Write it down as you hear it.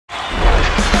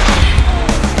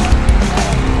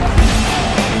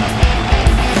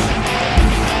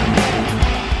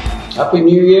Happy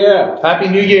New Year. Happy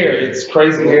New Year. It's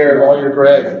crazy here, Lawyer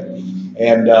Greg.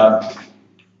 And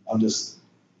I'm just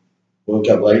woke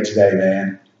up late today,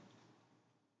 man.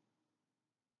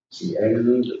 It's the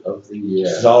end of the year.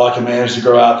 This is all I can manage to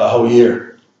grow out the whole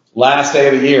year. Last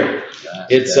day of the year.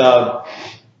 It's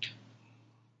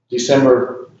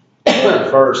December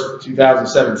 1st,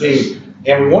 2017.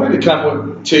 And we wanted to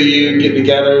come to you, get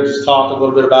together, just talk a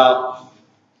little bit about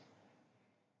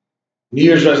New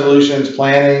Year's resolutions,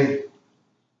 planning,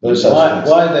 those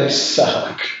Why they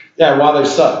suck. Yeah, why they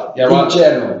suck. Yeah, in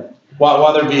general.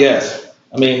 Why they're BS.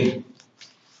 I mean,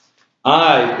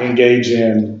 I engage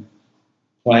in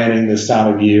planning this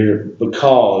time of year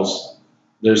because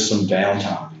there's some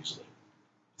downtime usually.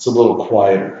 It's a little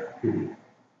quieter.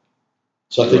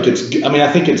 So I think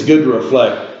it's good to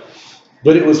reflect.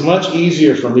 But it was much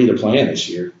easier for me to plan this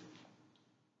year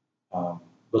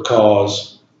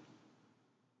because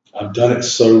I've done it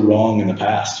so wrong in the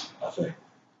past, I think.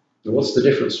 What's the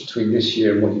difference between this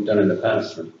year and what you've done in the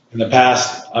past? Then? In the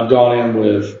past, I've gone in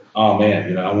with, oh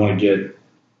man, I want to get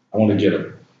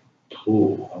a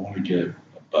pool, I want to get a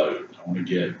boat, I want to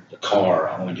get a car,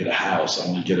 I want to get a house, I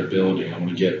want to get a building, I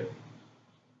want to get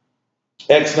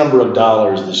X number of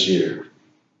dollars this year.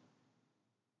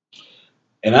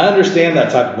 And I understand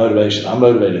that type of motivation. I'm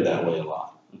motivated that way a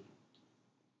lot.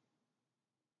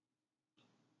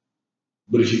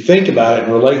 But if you think about it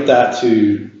and relate that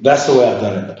to, that's the way I've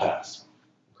done it in the past.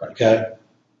 Okay?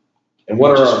 And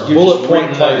what are our bullet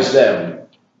point plans down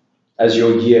as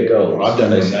your year goals? Well, I've done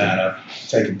that. I've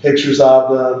taken pictures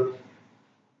of them,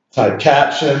 typed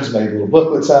captions, made little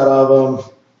booklets out of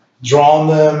them, drawn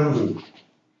them.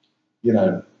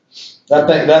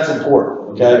 That's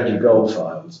important. Okay? Your goal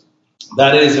files.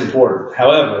 That is important.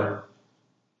 However,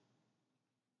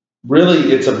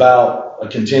 really it's about a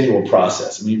continual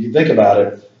process. I mean, if you think about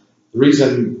it, the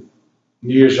reason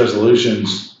New Year's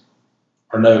resolutions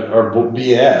are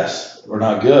BS or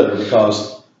not good are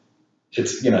because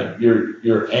it's,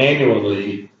 you're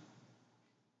annually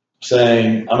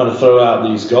saying, I'm going to throw out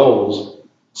these goals,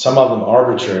 some of them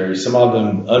arbitrary, some of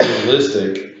them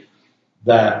unrealistic,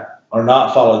 that are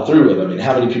not followed through with. I mean,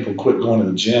 how many people quit going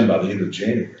to the gym by the end of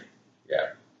January?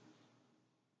 Yeah.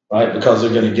 Right? Because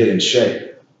they're going to get in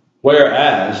shape.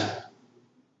 Whereas,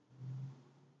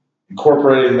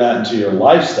 incorporating that into your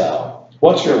lifestyle,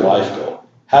 what's your life goal?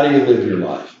 How do you live your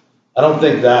life? I don't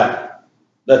think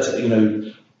that's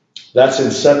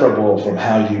inseparable from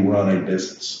how you run a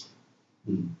business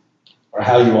or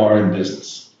how you are in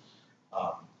business.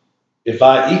 If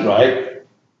I eat right,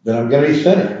 then I'm going to be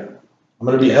thinner. I'm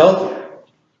going to be healthier.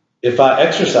 If I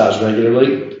exercise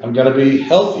regularly, I'm going to be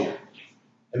healthier.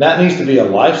 And that needs to be a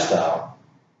lifestyle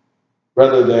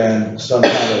rather than some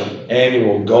kind of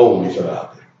annual goal we throw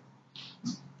out there.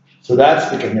 So that's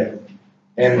the commitment.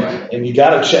 And you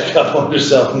got to check up on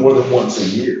yourself more than once a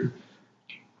year.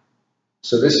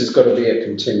 So this has got to be a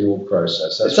continual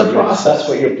process. It's a process. That's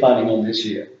what you're planning on this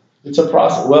year. It's a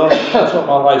process. Well, that's what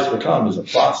my life's become, is a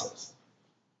process.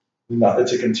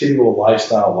 It's a continual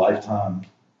lifestyle, lifetime.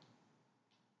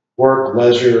 Work,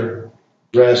 leisure,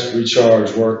 rest,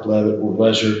 recharge, work,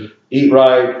 leisure, eat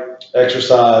right,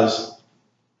 exercise,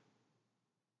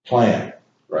 plan.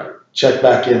 Right. Check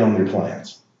back in on your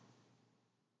plans.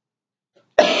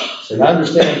 And I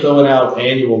understand throwing out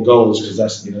annual goals because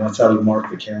that's how we mark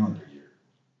the calendar year.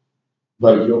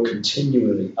 But you're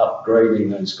continually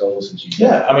upgrading those goals as you go.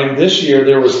 Yeah, I mean, this year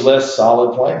there was less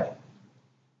solid planning.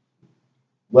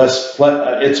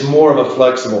 It's more of a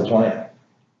flexible plan.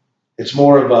 It's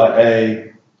more of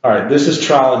all right, this is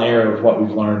trial and error of what we've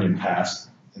learned in the past.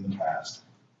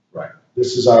 Right.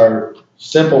 This is our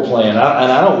simple plan. And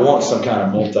I don't want some kind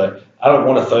of I don't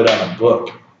want to throw down a book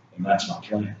and that's my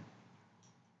plan.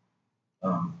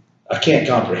 I can't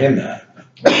comprehend that.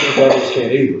 Others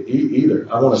can't either.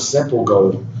 I want a simple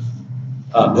goal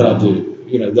that I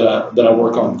do, that I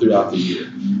work on throughout the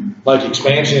year. Like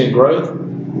expansion and growth,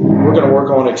 we're going to work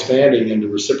on expanding into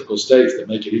reciprocal states that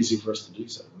make it easy for us to do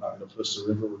so. We're not going to push the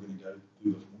river. We're going to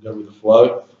go with the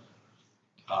flow.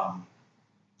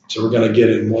 So we're going to get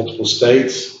in multiple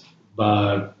states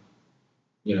by,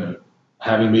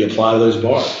 having me apply to those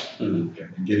bars and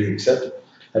getting accepted.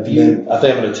 I think I'm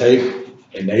going to take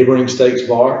a neighboring state's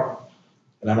bar,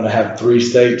 and I'm going to have 3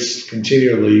 states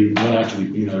continually, one after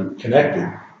connected,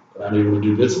 that I'm able to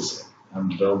do business in. I'm going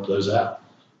to develop those out.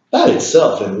 That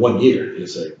itself in 1 year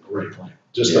is a great plan.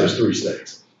 Just those 3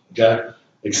 states. Okay?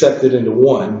 Accepted into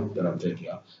one that I'm thinking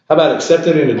of. How about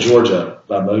accepted into Georgia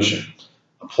by motion?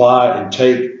 Apply and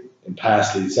take and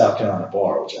pass the South Carolina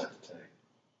bar, which I have to take.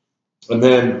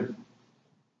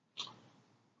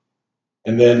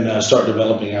 And then start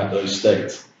developing out those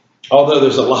states. Although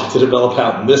there's a lot to develop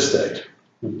out in this state.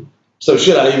 So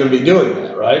should I even be doing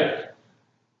that, right?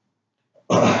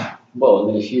 Well,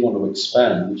 and if you want to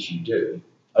expand, which you do,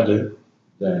 I do.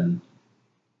 then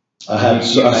I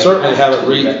certainly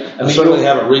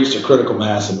haven't reached a critical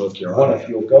mass in North Carolina. one of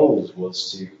your goals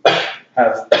was to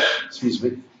have, excuse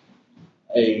me,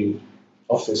 a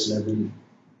office in every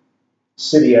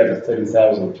city over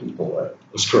 30,000 people, right?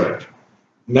 That's correct.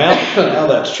 Now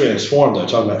that's transformed, though,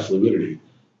 talking about fluidity,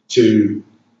 to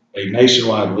a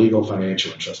nationwide legal,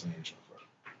 financial, and trust management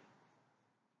firm.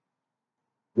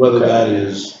 Whether that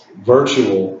is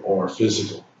virtual or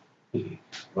physical,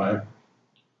 right?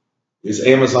 Is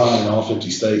Amazon in all 50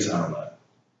 states? I don't know.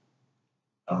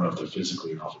 I don't know if they're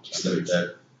physically in all 50 states. I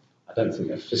don't think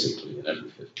they're physically in every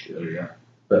 50. There you go.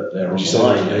 But they're Would you say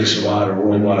they're a nationwide or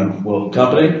worldwide world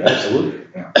company? Absolutely.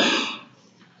 Yeah.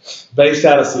 Based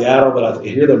out of Seattle, but I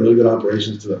hear they're moving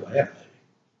operations to Atlanta.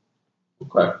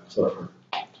 Okay. So I've heard.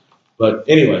 But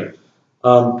anyway,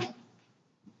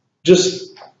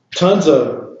 just tons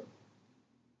of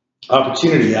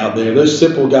opportunity out there. Those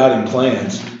simple guiding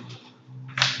plans.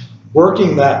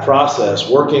 Working that process,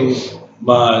 working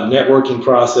my networking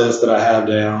process that I have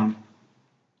down,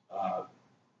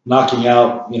 knocking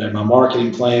out, my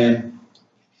marketing plan,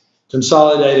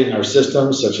 consolidating our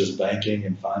systems such as banking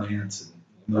and finance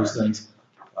and those things,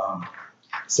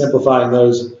 simplifying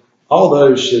those. All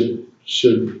those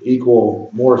should equal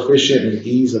more efficient and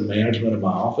ease of management of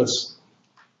my office,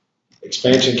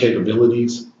 expansion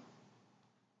capabilities,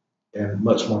 and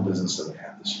much more business than we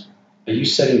have this year. Are you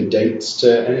setting dates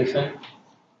to anything?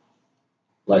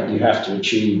 Like you have to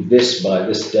achieve this by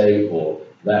this date or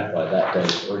that by that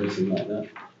date or anything like that?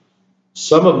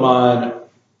 Some of mine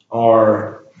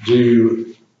are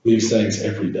do these things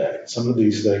every day. Some of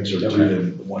these things are due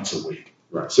them once a week.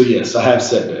 Right. So yes, I have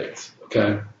set dates.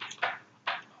 Okay.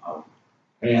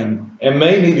 And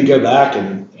may need to go back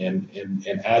and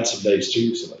add some dates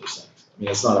to some of those things. I mean,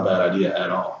 it's not a bad idea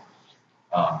at all.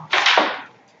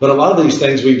 But a lot of these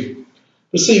things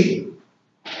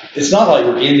it's not like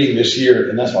we're ending this year,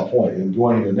 and that's my point, and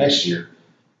going into next year.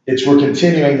 We're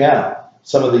continuing now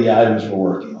some of the items we're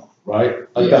working on, right?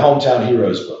 Like the Hometown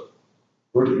Heroes book.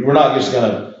 We're not just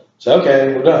going to say,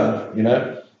 okay, we're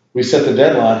done, We set the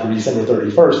deadline for December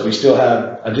 31st. We still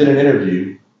have, I did an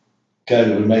interview, okay,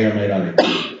 that we may or may not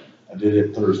include. I did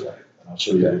it Thursday, and I'll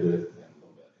show you how I did it in a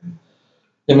little bit.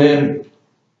 And then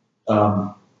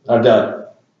I've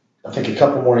got, I think, a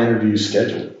couple more interviews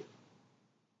scheduled.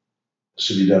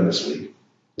 Should be done this week.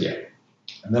 Yeah.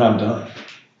 And then I'm done.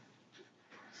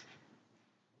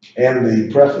 And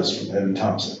the preface from Evan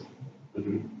Thompson.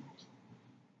 And,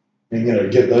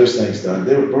 get those things done.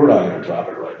 We're not going to drop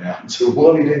it right now. So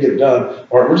what we didn't get done,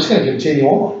 or we're just going to continue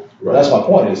on. Right. That's my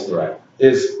point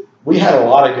is we had a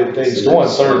lot of good things going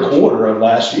third quarter of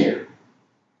last year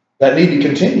that need to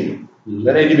continue. Mm-hmm.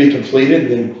 That need to be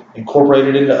completed and then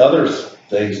incorporated into other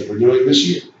things that we're doing this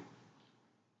year.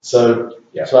 So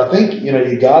I think,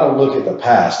 you got to look at the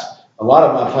past. A lot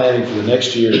of my planning for the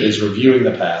next year is reviewing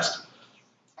the past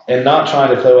and not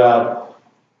trying to throw out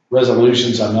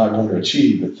resolutions I'm not going to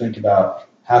achieve, but think about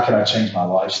how can I change my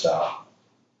lifestyle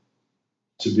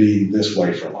to be this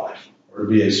way for life or to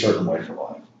be a certain way for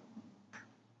life.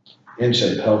 In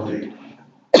shape, healthy,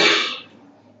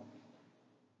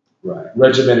 right,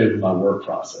 regimented in my work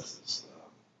processes.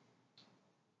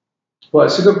 Well,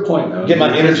 it's a good point, though. Get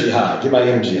my energy high.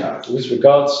 With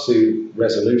regards to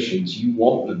resolutions, you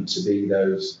want them to be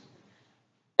those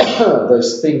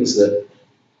those things that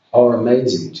are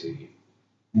amazing to you.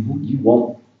 Mm-hmm. You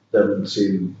want them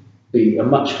to be a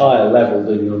much higher level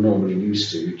than you're normally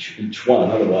used to, each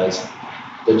one. Otherwise,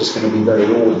 they're just going to be very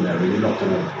ordinary. You're not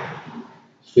going to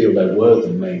feel they're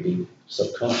worthy, maybe,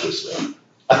 subconsciously.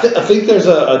 I think there's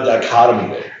a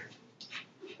dichotomy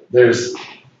there.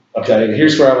 Okay,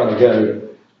 here's where I want to go.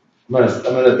 I'm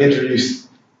going to introduce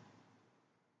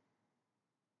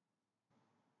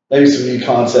maybe some new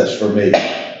concepts for me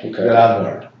that I've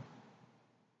learned.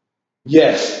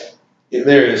 Yes,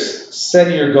 there is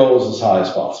setting your goals as high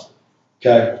as possible.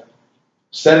 Okay,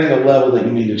 setting the level that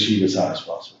you need to achieve as high as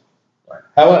possible. Right.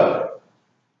 However,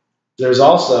 there's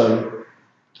also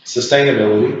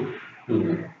sustainability.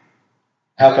 Mm-hmm.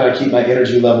 How can I keep my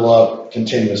energy level up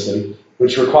continuously,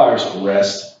 which requires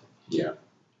rest. Yeah.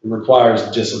 It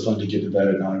requires discipline to get to bed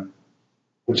at night,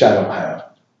 which I don't have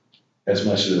as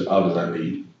much as I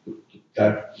need.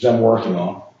 Okay? Which I'm working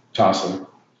on constantly.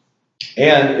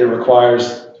 And it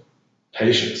requires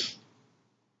patience.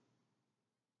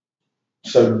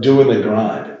 So doing the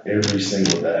grind every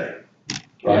single day,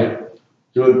 right?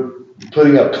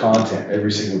 Putting up content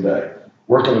every single day,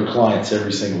 working with clients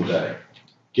every single day,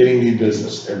 getting new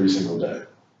business every single day,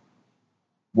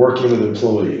 working with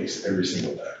employees every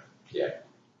single day. Yeah.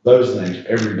 Those things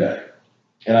every day.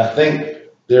 And I think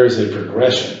there's a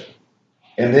progression.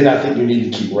 And then I think you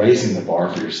need to keep raising the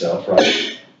bar for yourself,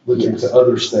 right? Looking to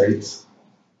other states,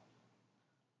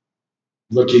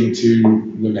 looking to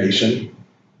the nation,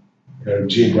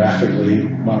 geographically,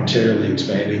 monetarily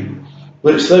expanding.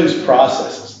 But it's those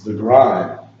processes, the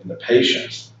grind and the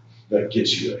patience that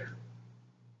gets you there.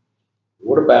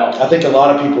 What about? I think a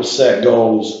lot of people set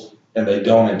goals and they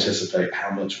don't anticipate how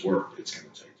much work it's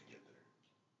going to take to get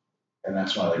there. And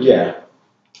that's why they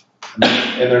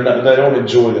and they don't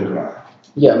enjoy the grind.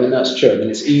 Yeah, I mean, that's true. I mean,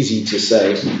 it's easy to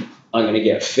say, I'm going to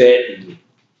get fit and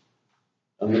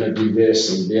I'm going to do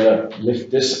this and be able to lift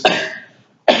this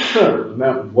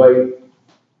amount of weight.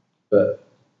 But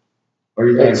or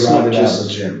you're going to grind it out in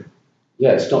the gym.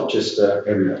 Yeah, it's not just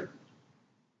every day.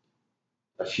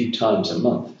 A few times a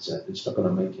month. It's not going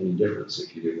to make any difference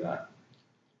if you do that.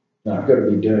 No. You've got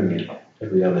to be doing it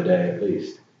every other day at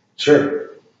least.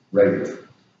 Sure. Regularly.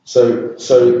 So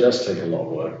it does take a lot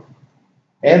of work.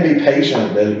 And be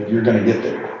patient that you're going to get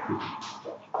there.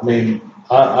 I mean,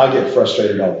 I get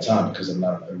frustrated all the time because I'm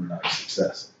not an overnight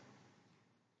success.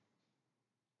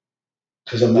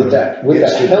 Because I'm not would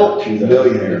that help you,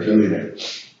 billionaire.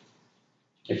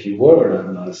 If you were an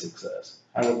overnight success,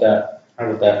 how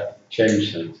would that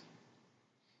change things?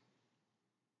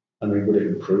 I mean, would it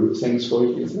improve things for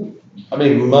you think? I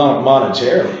mean,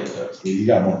 monetarily it does. You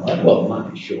got more money. Well,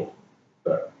 money, sure.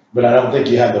 But I don't think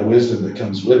you have the wisdom that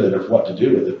comes with it of what to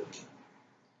do with it.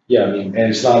 Yeah, I mean, and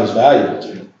it's not as valuable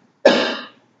to you.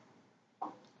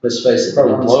 Let's face it,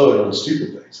 probably blow it on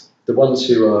stupid things. The ones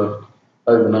who are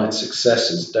overnight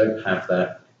successes don't have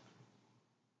that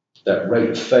rate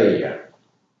of failure.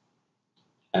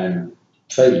 And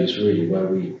failure is really where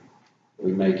we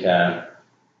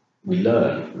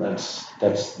learn.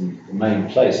 That's the main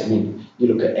place. I mean, you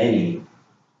look at any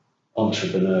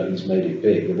entrepreneur who's made it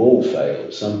big, they've all failed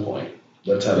at some point.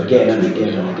 That's how again and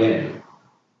again and again.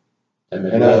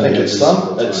 And I think at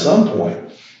some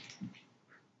point,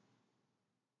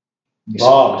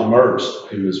 Bob Demers,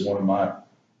 who is one of my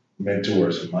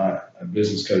mentors and my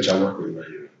business coach I work with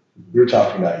regularly, we were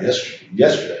talking about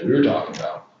yesterday. We were talking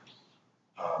about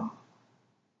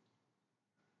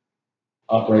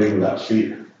operating without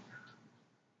fear.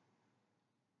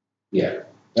 Yeah.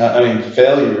 I mean,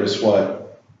 failure is what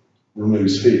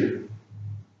removes fear.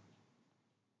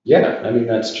 Yeah, I mean,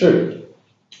 that's true.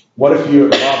 What if you,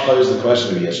 Bob posed the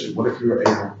question to me yesterday, what if you were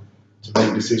able to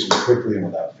make decisions quickly and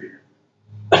without fear?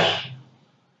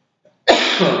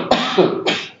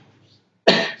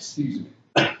 Excuse me.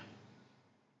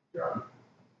 You're on?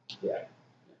 Yeah.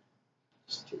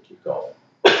 Just took your cough.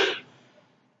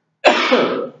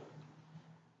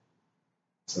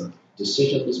 So,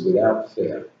 decisions without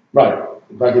fear. Right.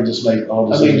 If I could just make all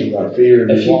decisions without fear.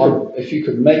 If you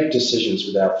could make decisions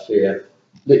without fear,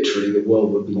 literally the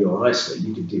world would be your oyster.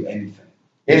 You could do anything.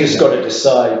 You just got to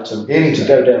decide to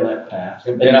go down that path.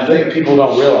 And I think people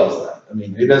don't realize that. I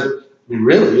mean,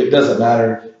 it doesn't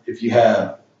matter if you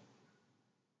have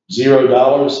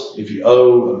 $0, if you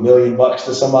owe $1 million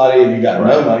to somebody and you got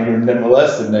no money, you're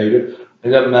molested native. It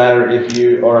doesn't matter if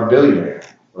you are a billionaire.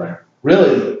 Right.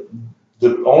 Really,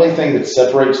 the only thing that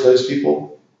separates those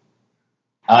people,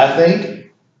 I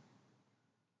think,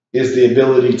 is the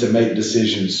ability to make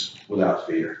decisions without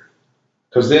fear.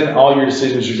 Because then all your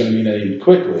decisions are going to be made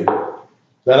quickly. Now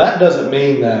that doesn't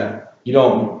mean that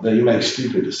you make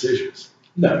stupid decisions.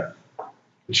 No.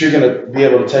 But you're going to be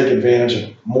able to take advantage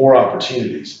of more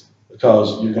opportunities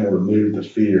because you're going to remove the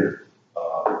fear.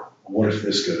 What if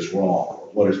this goes wrong?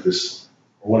 Or what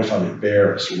if I'm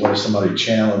embarrassed? Or what if somebody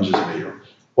challenges me? Or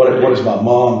what is my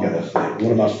mom going to think?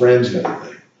 What are my friends going to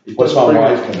think? What's my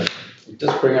wife going to think? It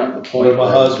does bring up the point. What is my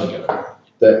husband going to think?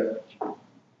 That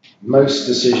most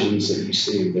decisions that you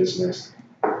see in business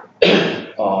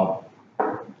are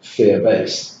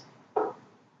fear-based.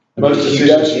 Most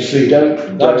decisions you see,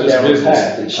 don't not just down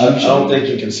business. Path, I don't think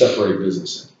you can separate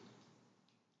business and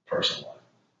personal life.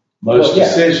 Most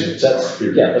decisions are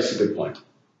fear-based. Yeah, that's a good point.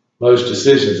 Most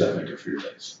decisions I think are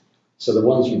fear-based. So the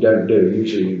ones you don't do,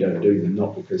 usually you don't do them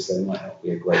not because they might not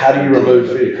be a great. How do you remove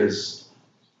fear? Because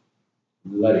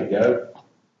let it go.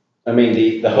 I mean,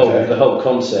 the whole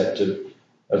concept of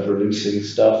releasing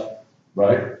stuff,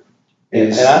 right?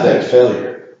 And I think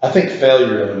failure. I think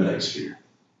failure eliminates fear.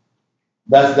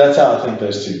 That's how I think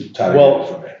those two tie together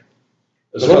for me.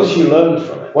 As long as you learn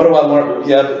from it. What do I learn?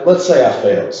 Yeah, but let's say I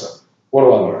failed something. What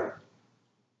do I learn?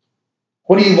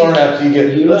 What do you learn after you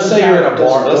get? Let's say you're in a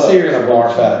bar. Let's say you're in a bar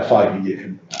fight. You get hit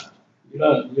in the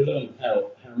mouth. You learn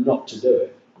how not to do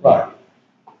it. Right.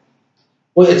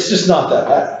 Well, it's just not that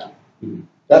bad.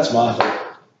 That's my thing.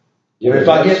 If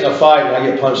I get in a fight and I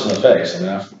get punched in the face, I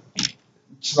mean,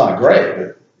 it's not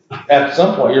great, but at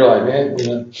some point you're like, man,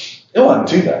 it wasn't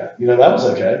too bad. That was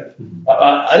okay.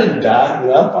 I didn't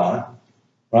die. I'm fine,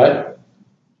 right?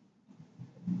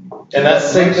 And that's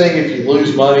the same thing if you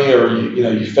lose money or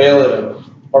you fail at it,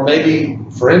 or maybe,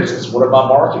 for instance, one of my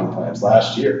marketing plans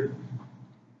last year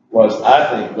was, I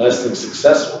think, less than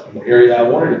successful in the area I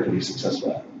wanted it to be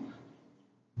successful at.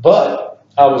 But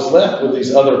I was left with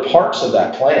these other parts of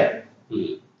that plan,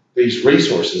 these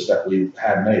resources that we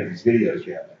had made, these videos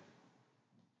we had made.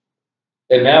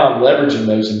 And now I'm leveraging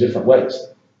those in different ways.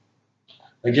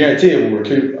 I guarantee it will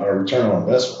recoup our return on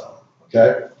investment,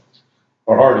 okay?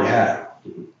 Or already have.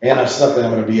 And that's something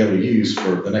I'm going to be able to use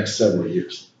for the next several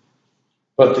years.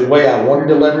 But the way I wanted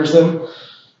to leverage them,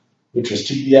 which was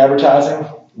TV advertising,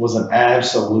 was an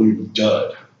absolute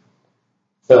dud.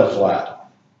 Fell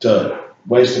flat. Dud.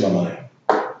 Wasted my money.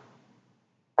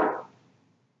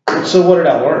 So what did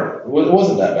I learn? It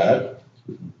wasn't that bad.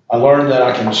 I learned that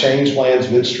I can change plans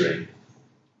midstream.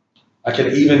 I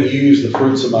can even use the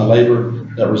fruits of my labor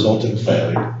that resulted in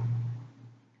failure.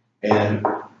 And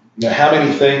how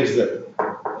many things that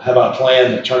have I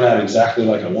planned that turn out exactly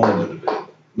like I wanted them to be?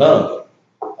 None of them.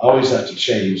 I always have to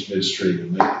change midstream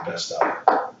and make the best out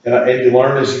of it. And you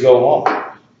learn as you go along.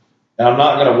 And I'm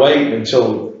not going to wait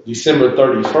until December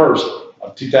 31st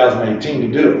of 2018 to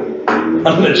do it. I'm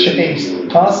going to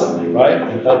change constantly, right?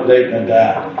 And update and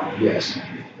adapt. Yes.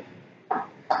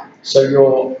 So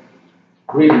your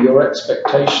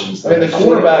expectations. I mean, the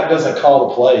quarterback doesn't call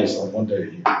the plays on one day a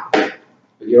year.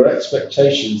 But your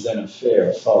expectations then of fear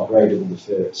are far greater than the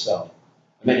fear itself.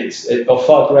 I mean, it's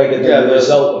far greater than the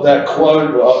result of that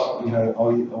quote. Well,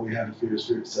 all we have to fear is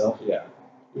fear itself. Yeah.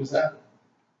 Who's that?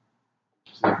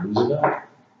 Is that Roosevelt?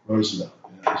 Roosevelt.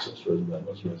 Yeah, it's Roosevelt.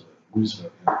 What's Roosevelt?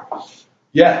 Roosevelt.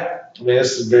 Yeah. I mean,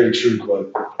 that's a very true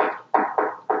quote.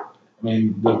 I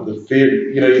mean, the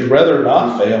fear. You'd rather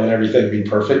not fail and everything be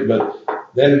perfect, but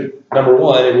then number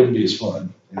one, it wouldn't be as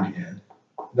fun in the end.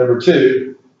 Number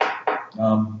two,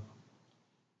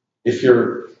 if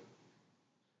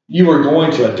you are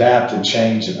going to adapt and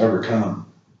change and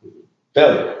overcome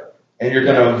failure, and you're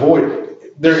going to avoid.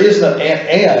 There is no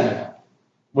and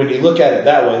when you look at it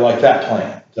that way, like that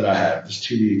plan that I have, this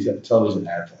TV television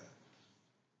ad plan,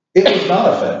 it was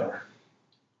not a failure.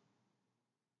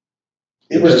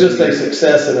 It was just a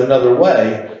success in another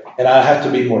way, and I have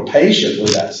to be more patient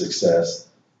with that success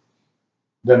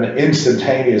than the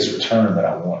instantaneous return that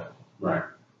I wanted. Right.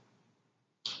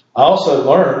 I also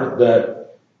learned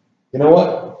that, you know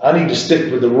what? I need to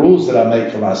stick with the rules that I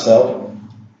make for myself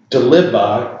to live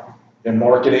by in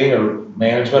marketing or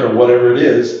management or whatever it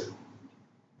is.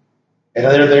 And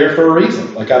they're there for a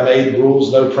reason. Like I made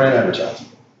rules, no print advertising.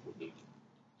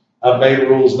 I've made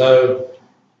rules, no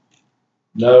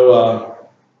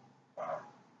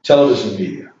television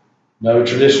media, no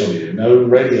traditional media, no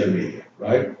radio media,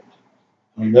 right?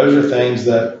 I mean, those are things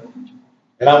that,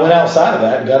 and I went outside of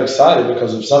that and got excited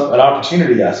because of an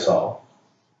opportunity I saw.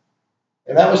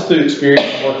 And that was through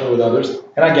experience working with others,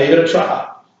 and I gave it a try.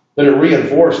 But it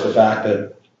reinforced the fact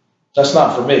that that's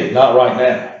not for me, not right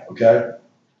now, okay?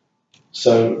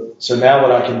 So now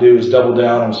what I can do is double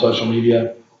down on social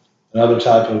media and other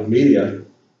type of media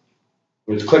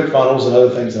with ClickFunnels and other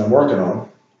things that I'm working on,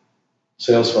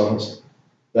 sales funnels,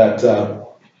 that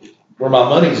where my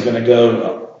money's going to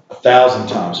go 1,000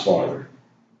 times farther.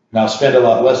 And I'll spend a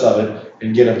lot less of it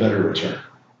and get a better return.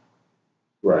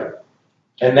 Right.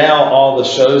 And now all the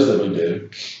shows that we do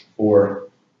for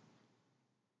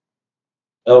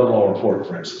Elder Law Report,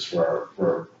 for instance, for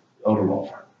our elder law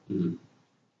firm,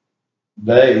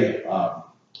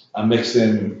 I mix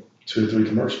in 2 or 3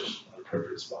 commercials at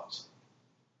appropriate spots.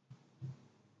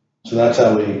 So that's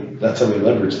how we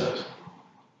leverage those.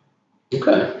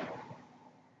 Okay.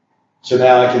 So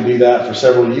now I can do that for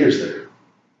several years there,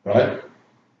 right?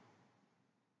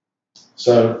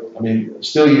 So I mean,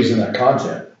 still using that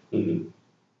content,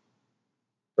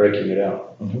 breaking it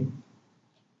out. And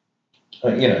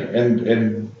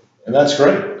that's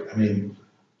great. I mean,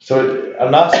 so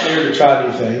I'm not scared to try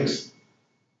new things.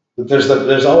 But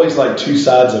there's always like 2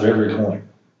 sides of every coin.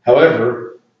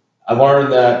 However, I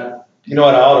learned that, you know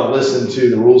what, I ought to listen to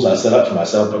the rules I set up for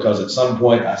myself because at some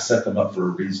point I set them up for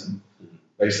a reason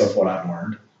based off what I've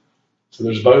learned. So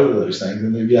there's both of those things,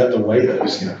 and then you have to weigh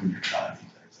those, when you're trying new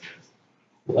things.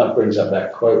 Well, that brings up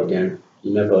that quote again. I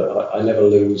never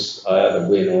lose. I either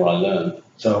win or I learn.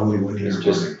 So only winning is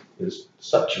just. It's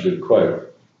such a good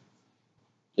quote.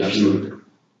 Absolutely.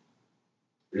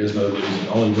 There is no losing,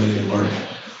 only winning and learning.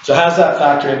 So how's that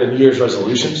factor into New Year's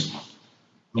resolutions?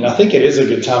 mean, I think it is a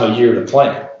good time of year to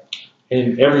plan.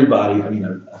 And everybody,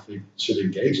 I think should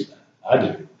engage in that. I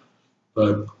do.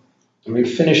 But I mean,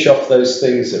 finish off those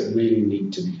things that really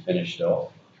need to be finished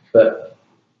off. But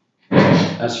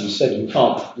as you said, you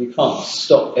can't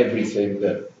stop everything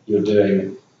that you're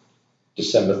doing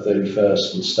December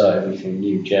 31st and start everything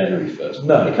new January 1st.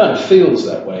 No. It kind of feels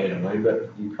that way in a way,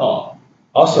 but you can't.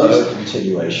 also, It is a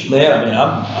continuation. man, I mean,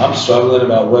 I'm struggling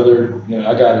about whether,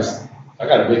 I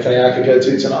got a big thing I could go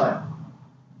to tonight.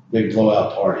 Big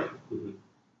blowout party.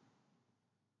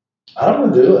 I don't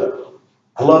want to do it.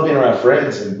 I love being around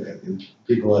friends and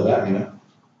people like that,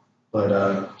 But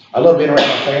I love being around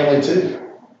my family too.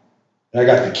 And I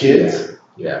got the kids.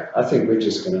 Yeah, I think we're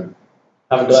just going to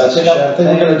have a glass of I think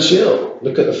champagne. we're going to chill.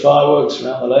 Look at the fireworks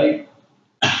around the lake.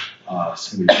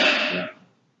 It's going to be yeah.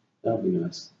 That'll be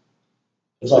nice.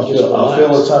 I'll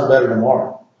feel a ton better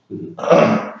tomorrow.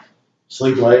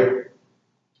 Sleep late.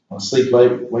 I'll sleep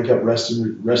late, wake up rested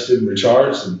and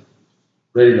recharged, and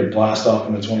ready to blast off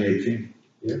into 2018.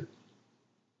 Yeah.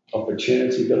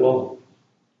 Opportunity galore.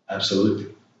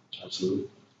 Absolutely.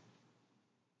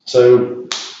 So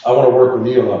I want to work with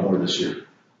you a lot more this year.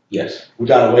 Yes. We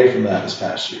got away from that this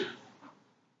past year.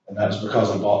 And that was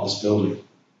because I bought this building.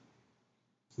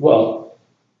 Well,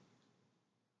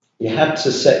 you had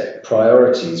to set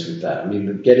priorities with that. I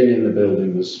mean, getting in the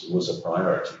building was a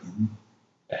priority.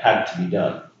 It had to be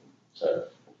done. So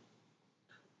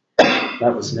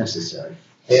that was necessary.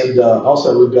 And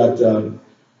also we've got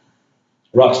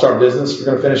Rockstar Business we're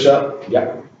going to finish up.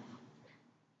 Yeah.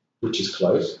 Which is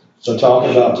close. So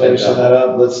talking about finishing that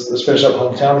up, let's finish up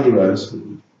Hometown Heroes.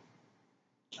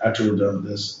 After we're done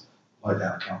with this, I'd like to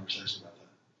have a conversation about that.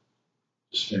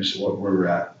 Just finish where we're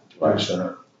at. Finish that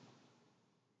up.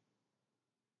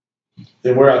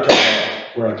 And where I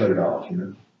cut it off,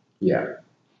 Yeah.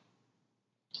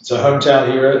 So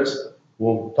Hometown Heroes,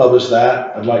 we'll publish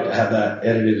that. I'd like to have that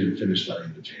edited and finished by the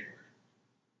end of January.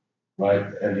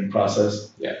 Right? The editing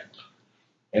process. Yeah.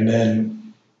 And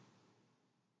then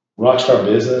Rockstar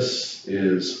Business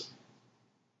is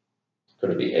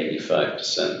Going to be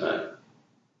 85%, mate.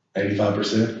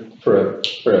 85%. For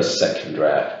a second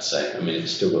draft, I'd say. I mean,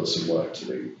 it's still got some work to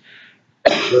do.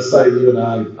 Let's say you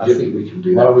and I think we can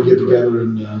do why that. don't we get together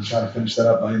and try to finish that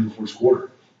up by the end of the first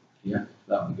quarter? Yeah,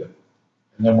 that would be good.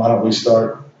 And then why don't we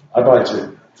start? I'd like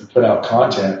to put out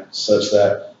content such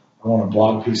that I want a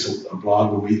blog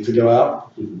a week to go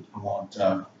out. I want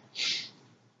I'm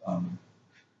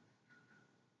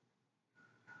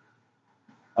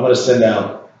going to send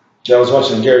out. I was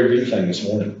watching a Gary Vee thing this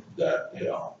morning that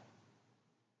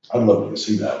I'd love to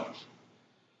see that one.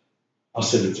 I'll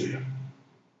send it to you.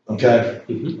 Okay?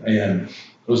 And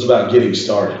it was about getting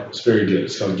started. It's very good.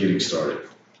 It's called Getting Started.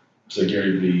 So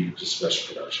Gary Vee, just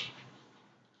special production.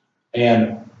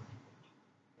 And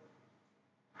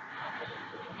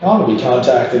I'm going to be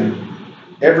contacting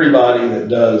everybody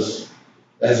that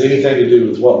has anything to do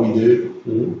with what we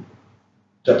do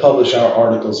to publish our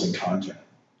articles and content.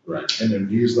 Right. In their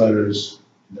newsletters,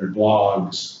 in their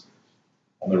blogs,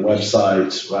 on their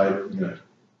websites, right?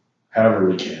 However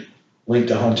we can. Link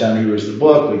to Hometown Heroes, the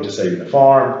book, link to Saving the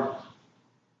Farm,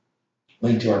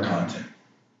 link to our content.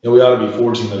 We ought to be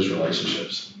forging those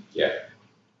relationships. Yeah.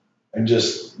 And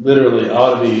just literally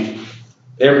ought to be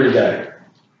every day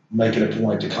making a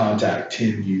point to contact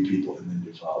 10 new people and then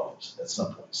do follow-ups at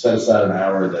some point. Set aside an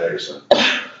hour a day or so.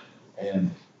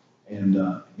 And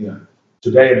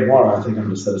today and tomorrow, I think I'm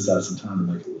going to set aside some time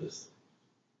to make a list.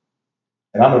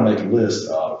 And I'm going to make a list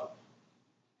of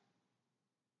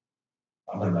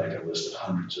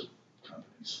hundreds of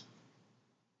companies,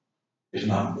 if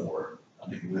not more. I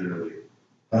mean, literally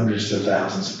hundreds to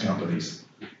thousands of companies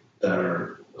that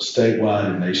are statewide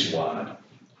and nationwide,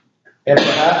 and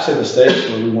perhaps in the states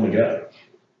where we want to go,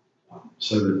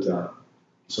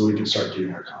 so we can start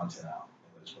getting our content out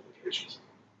in those publications.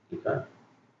 Okay.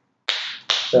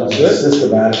 Sounds good.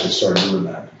 Systematically start doing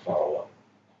that and follow up.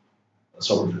 That's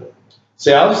what we're doing.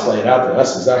 See, I'll just lay it out there.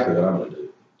 That's exactly what I'm going to do.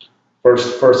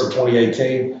 First of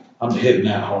 2018, I'm hitting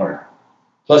that hard.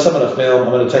 Plus, I'm going to film.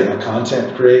 I'm going to take my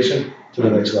content creation to the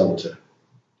next level too.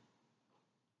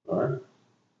 All right.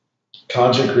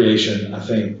 Content creation, I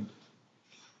think,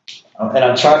 and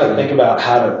I'm trying to think about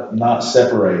how to not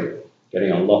separate.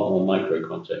 Getting a lot more micro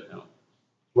content now.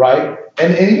 Right,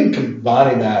 and even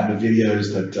combining that with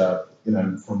videos that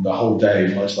from the whole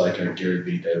day, much like a Gary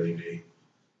Vee Daily Vee.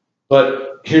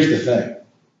 But here's the thing: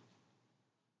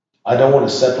 I don't want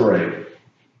to separate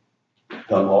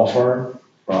the law firm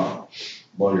from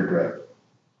Lawyer Greg.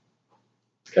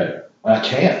 Okay. I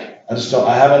can't. I just don't.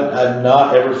 I've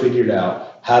not ever figured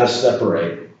out how to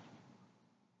separate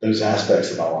those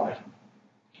aspects of my life.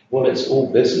 Well, it's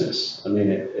all business. I mean,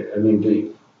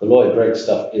 the Lloyd Gregg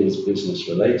stuff is business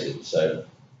related. So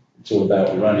it's all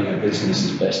about running a business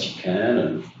as best you can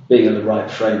and being in the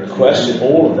right frame of mind.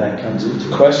 All of that comes into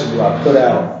the question: Do I put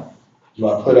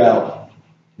out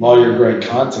lawyer grade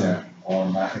content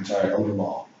on McIntyre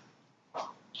Overlaw?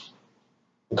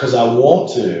 Because I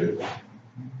want to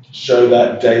show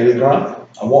that daily grind.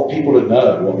 I want people to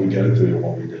know what we go through and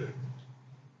what we do,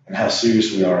 and how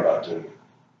serious we are about doing it.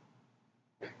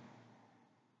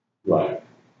 Right.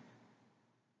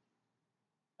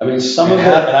 I mean,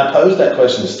 and I posed that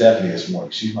question to Stephanie this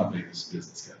morning. She's my biggest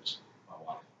business coach, my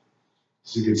wife.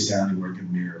 She's a good sounding board,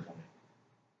 good mirror for me.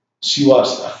 She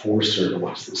watched, I forced her to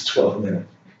watch this 12-minute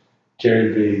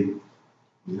Carrie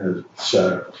B,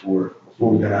 show before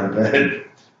we got out of bed.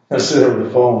 I sit over the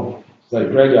phone. It's like,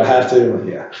 Greg, I have to. I'm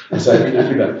like, yeah. It's like,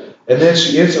 and then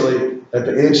she instantly, at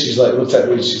the end, she's like, looks at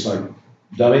me, she's like,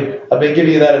 dummy, I've been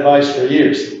giving you that advice for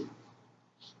years.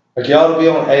 Like, you ought to be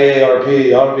on AARP,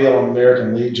 you ought to be on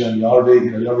American Legion, you ought to be,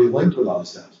 you ought to be linked with all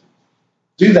this stuff.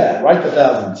 Do that. Write the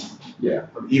thousands. Yeah.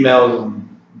 Of emails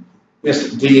and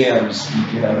instant DMs,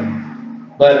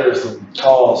 letters and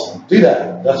calls. Do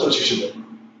that. That's what you should do.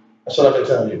 That's what I've been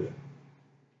telling you.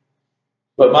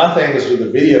 But my thing is with the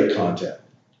video content,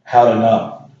 how to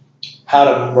know, how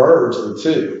to merge the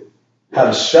two, how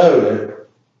to show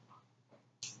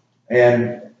it,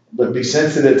 but be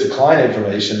sensitive to client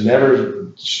information, never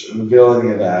reveal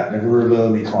any of that, never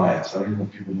reveal any clients. I don't even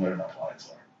want people to know who my clients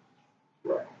are.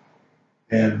 Right.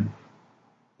 And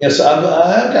yes,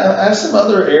 I have some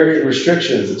other area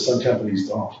restrictions that some companies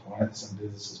don't, right? Some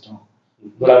businesses don't.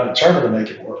 But I'm determined to make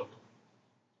it work.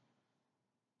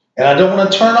 And I don't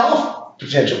want to turn off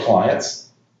potential clients,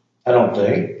 I don't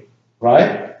think,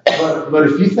 right? But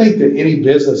if you think that any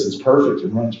business is perfect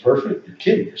and runs perfect, you're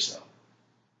kidding yourself.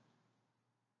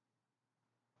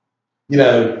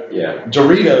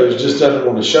 Doritos just doesn't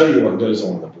want to show you what goes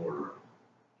on in the boardroom.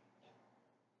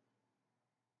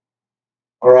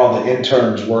 Or all the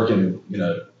interns working,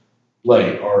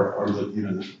 late, or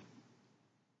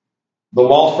the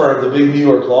law firm, the big New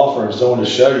York law firms don't want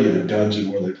to show you the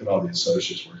dungeon where they put all the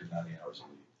associates working 90 hours a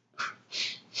week.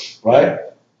 Right?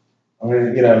 I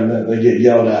mean, they get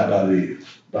yelled at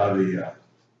by the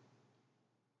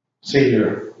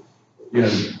senior,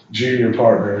 junior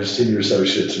partners, senior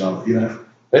associates and all,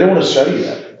 they don't want to show you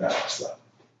that stuff.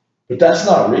 But that's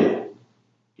not real.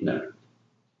 No.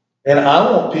 And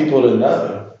I want people to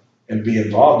know and be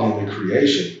involved in the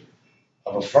creation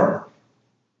of a firm.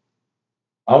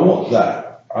 I want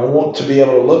that. I want to be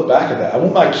able to look back at that. I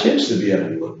want my kids to be able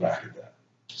to look back at that.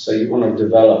 So you want to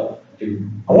develop. I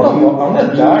want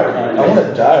a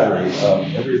diary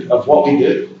of what we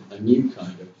do. A new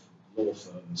kind of law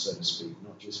firm, so to speak,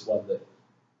 not just one that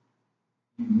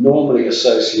you normally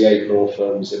associate law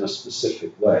firms in a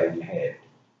specific way in your head.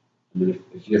 I mean,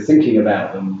 if you're thinking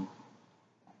about them,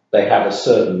 they have a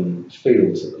certain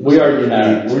feel to them. We are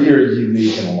unique. We are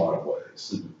unique in a lot of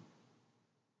ways. Mm-hmm.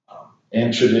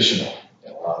 And traditional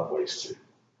in a lot of ways too.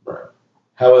 Right.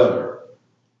 However,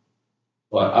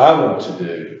 what I want to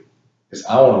do is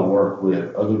I want to work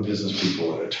with other business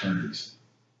people and attorneys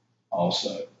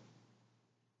also.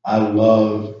 I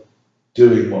love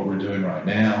doing what we're doing right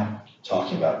now,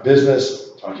 talking about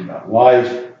business, talking about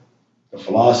life, the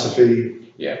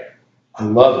philosophy. Yeah. I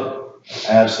love it.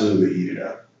 I absolutely eat it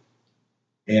up.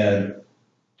 And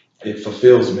it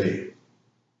fulfills me.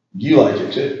 You like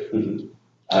it too. Mm-hmm.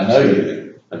 I know you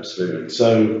do. Absolutely.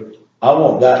 So I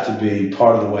want that to be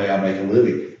part of the way I make a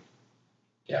living.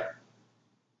 Yeah.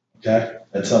 Okay?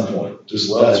 At some point. That's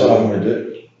what I want to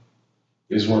do.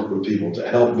 Is work with people to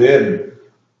help them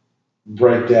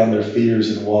break down their fears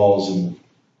and walls and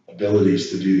abilities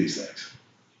to do these things.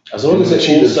 As long as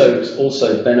it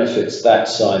also benefits that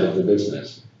side of the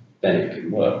business, then it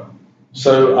can work.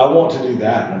 So I want to do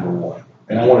that, number one.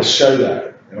 And I want to show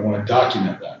that. And I want to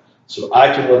document that. So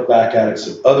I can look back at it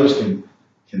so others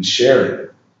can share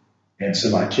it. And so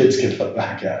my kids can look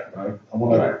back at it, right? I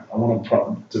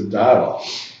want to dialogue.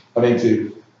 I mean,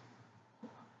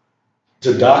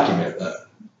 to document that.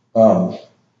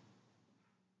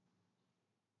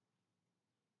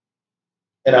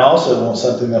 And I also want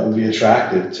something that will be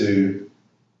attractive to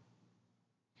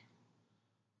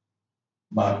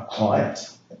my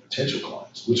clients and potential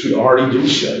clients, which we already do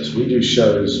shows. We do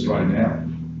shows right now,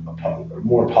 a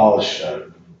more polished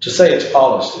show. To say it's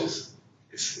polished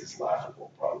is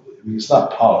laughable, probably. I mean, it's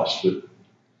not polished, but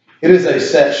it is a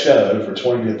set show for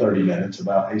 20 to 30 minutes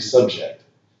about a subject.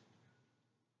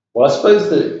 Well, I suppose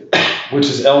which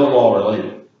is elder law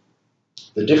related.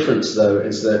 The difference, though,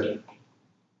 is that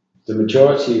the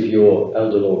majority of your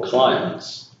elder law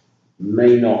clients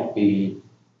may not be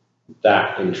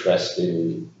that interested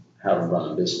in how to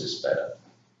run a business better,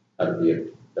 how to be a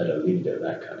better leader,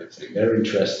 that kind of thing. They're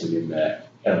interested in their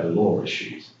elder law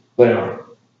issues. They are.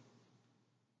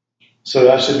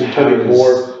 So I should be putting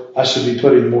more. I should be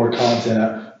putting more content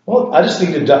out. Well, I just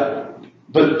need to.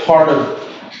 But part of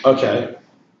okay.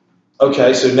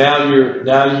 So now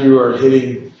you are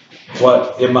hitting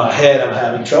what in my head I'm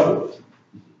having trouble with.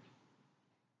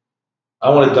 I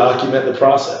want to document the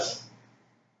process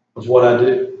of what I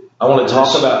do. I want to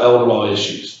talk about elder law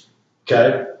issues.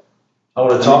 Okay. I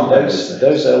want to talk about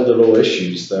those elder law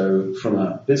issues, though, from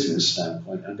a business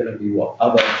standpoint, are going to be what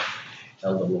other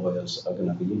elder lawyers are going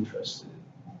to be interested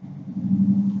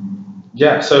in.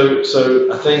 Yeah, so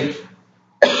I think,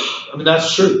 I mean,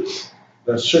 that's true.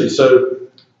 That's true. So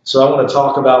I want to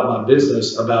talk about my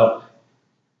business, I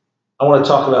want to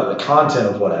talk about the content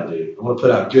of what I do. I want to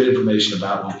put out good information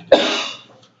about what we do.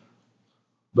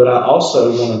 But I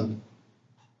also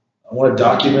want to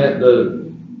document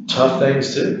the tough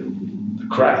things too. The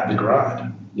crap, the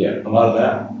grind. Yeah. A lot of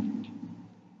that.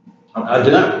 I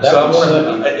do. So I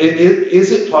want to,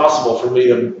 is it possible for me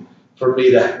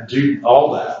to do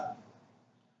all that,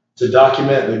 to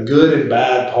document the good and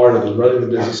bad part of the running the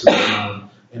business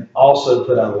and also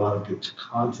put out a lot of good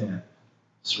content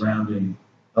surrounding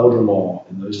elder law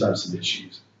and those types of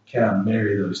issues? Can I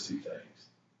marry those two things?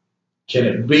 Can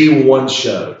it be one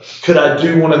show? Could I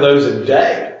do one of those a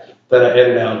day that I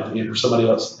edit out, or somebody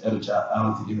else edits out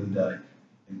at the end of the day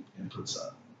and puts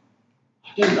up?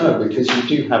 I don't know, because you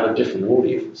do have a different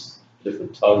audience,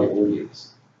 different target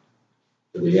audience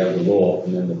for the elder law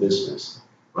and then the business.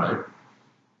 Right.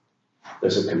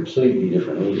 There's a completely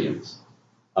different audience.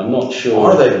 I'm not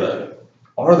sure. Are they though?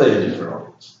 Are they a different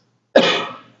audience?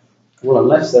 Well,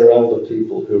 unless they're older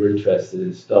people who are interested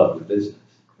in starting a business.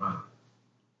 Right.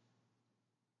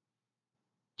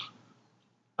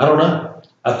 I don't know.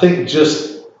 I think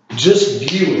just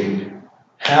viewing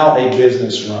how a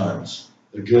business runs,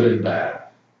 the good and bad,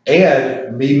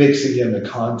 and me mixing in the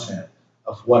content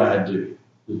of what I do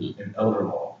in elder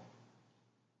law,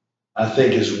 I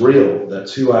think is real.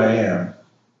 That's who I am.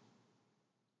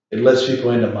 It lets people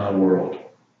into my world.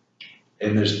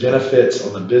 And there's benefits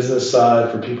on the business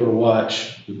side for people to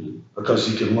watch because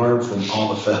you can learn from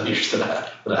all the failures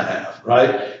that I have,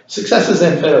 right? Successes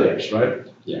and failures, right?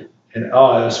 Yeah. And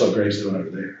that's what Greg's doing over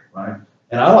there, right?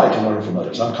 And I like to learn from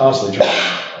others. I'm constantly trying to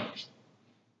learn from others.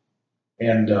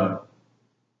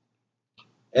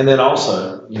 And then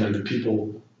also, the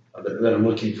people that are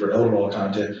looking for elder law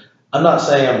content, I'm not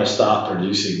saying I'm going to stop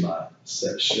producing my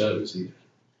set shows either.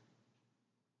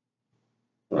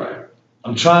 Right.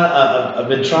 I've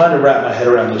been trying to wrap my head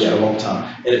around this for a long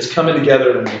time, and it's coming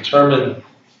together, and I'm determined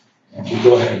to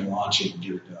go ahead and launch it and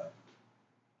get it done.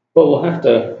 Well,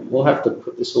 we'll have to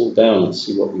put this all down and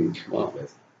see what we can come up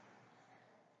with.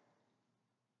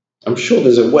 I'm sure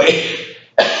there's a way.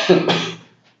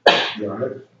 You all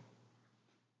right?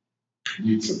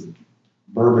 Need some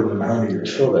bourbon and honey. I'm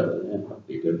sure that'd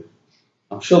be good.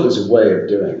 I'm sure there's a way of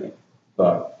doing it,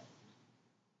 but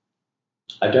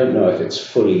I don't know if it's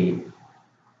fully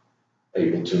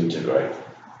able to integrate.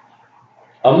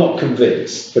 I'm not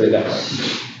convinced, put it that way.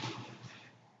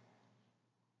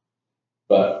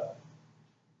 But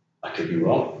I could be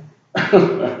wrong.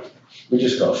 We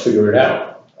just got to figure it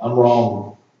out. I'm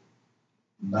wrong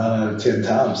 9 out of 10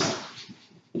 times.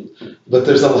 But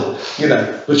there's a lot,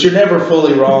 but you're never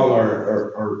fully wrong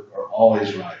or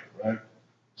always right?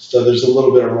 So there's a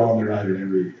little bit of wrong and right in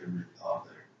every thought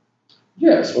there.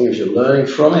 Yeah, as long as you're learning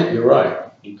from it, you're right.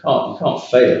 You can't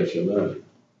fail if you're learning.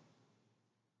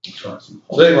 So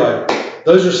anyway,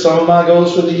 those are some of my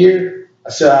goals for the year. I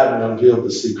said I hadn't revealed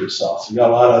the secret sauce. We got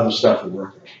a lot of other stuff we're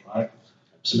working on, right?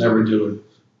 So now we're doing,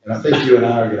 and I think you and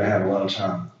I are going to have a lot of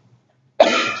time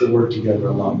to work together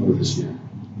a lot more this year.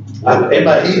 In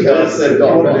my email, I said, if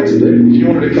you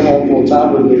wanted to come on full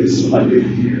time with me, this is what I do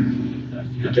here.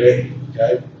 Okay.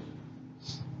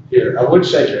 Here, I would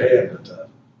shake your hand, but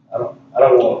I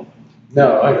don't want.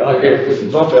 No, I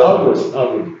bump it. I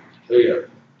would. There you go.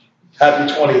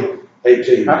 Happy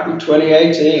 2018. Happy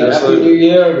 2018. Absolutely. Happy New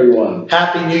Year, everyone.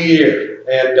 Happy New Year.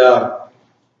 And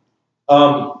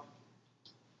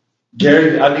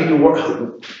Gary, I need to work.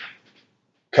 A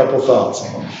couple thoughts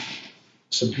on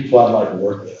some people I'd like to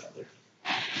work with out there.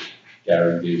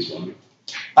 Gary V's one.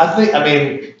 I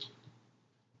mean,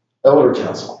 Elder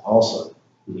Council also.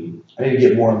 Mm-hmm. I need to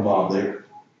get more involved there,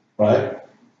 right?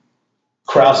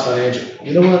 Kraus Financial.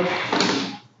 You know what?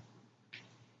 I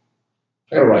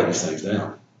gotta write these things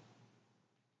down.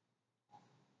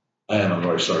 I've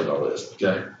already started all this,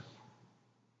 okay?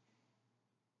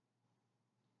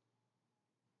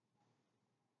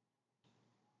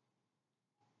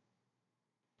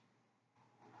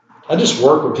 I just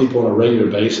work with people on a regular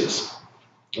basis,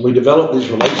 and we develop these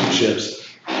relationships.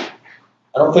 I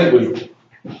don't think we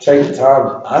take the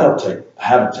time. I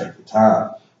haven't taken the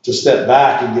time to step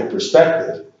back and get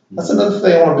perspective. That's another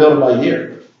thing I want to build in my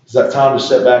year, is that time to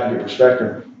step back and get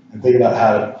perspective and think about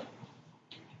how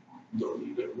to,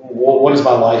 what is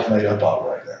my life made up of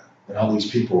right now? And all these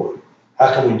people,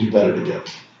 how can we do better together?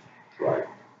 Right.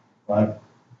 I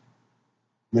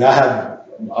mean,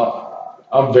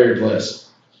 I'm very blessed.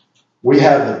 We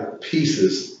have the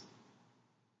pieces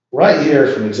right here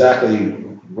from exactly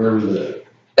where we live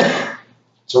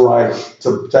to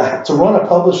run a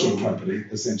publishing company,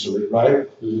 essentially, right?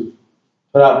 Mm-hmm.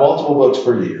 Put out multiple books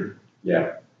per year.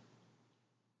 Yeah.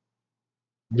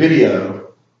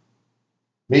 Video,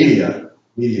 media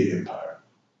empire.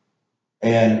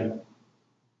 And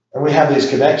we have these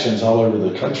connections all over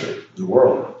the country, the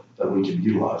world, that we can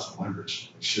utilize and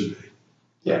leverage. We should be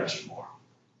leveraging more.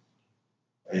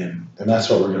 And that's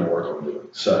what we're going to work on doing.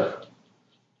 So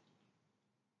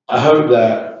I hope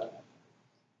that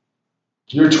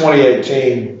your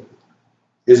 2018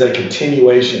 is a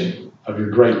continuation of your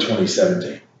great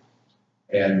 2017.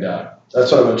 And that's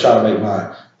what I'm going to try to make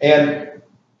mine. And,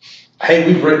 hey,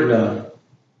 we've written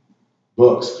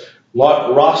books.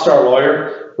 Rockstar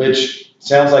Lawyer, which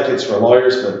sounds like it's for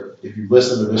lawyers, but if you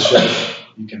listen to this show,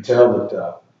 you can tell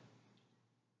that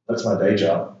that's my day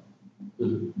job.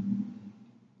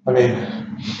 I mean,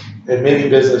 and many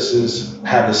businesses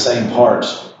have the same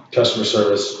parts: customer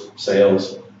service,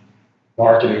 sales,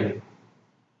 marketing,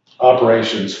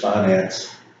 operations,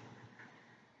 finance,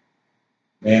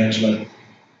 management.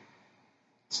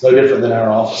 It's no different than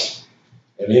our office.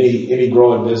 And any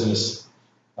growing business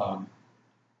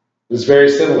is very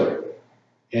similar.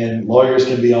 And lawyers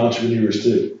can be entrepreneurs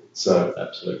too. So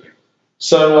absolutely.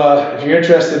 So if you're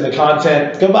interested in the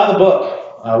content, go buy the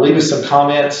book. Leave us some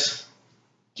comments.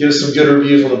 Give us some good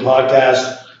reviews on the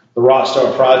podcast, The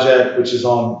Rockstar Project, which is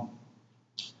on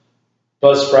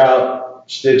Buzzsprout,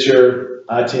 Stitcher,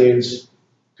 iTunes,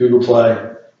 Google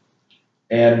Play.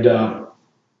 And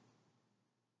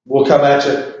we'll come at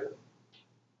you.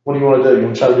 What do you want to do? You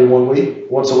want to try to do 1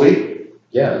 week? Once a week?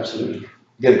 Yeah, absolutely.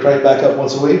 Get it cranked back up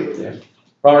once a week? Yeah.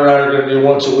 Robert and I are going to do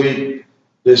once a week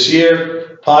this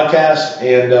year, podcast,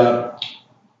 and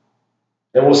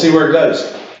we'll see where it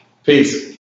goes. Peace.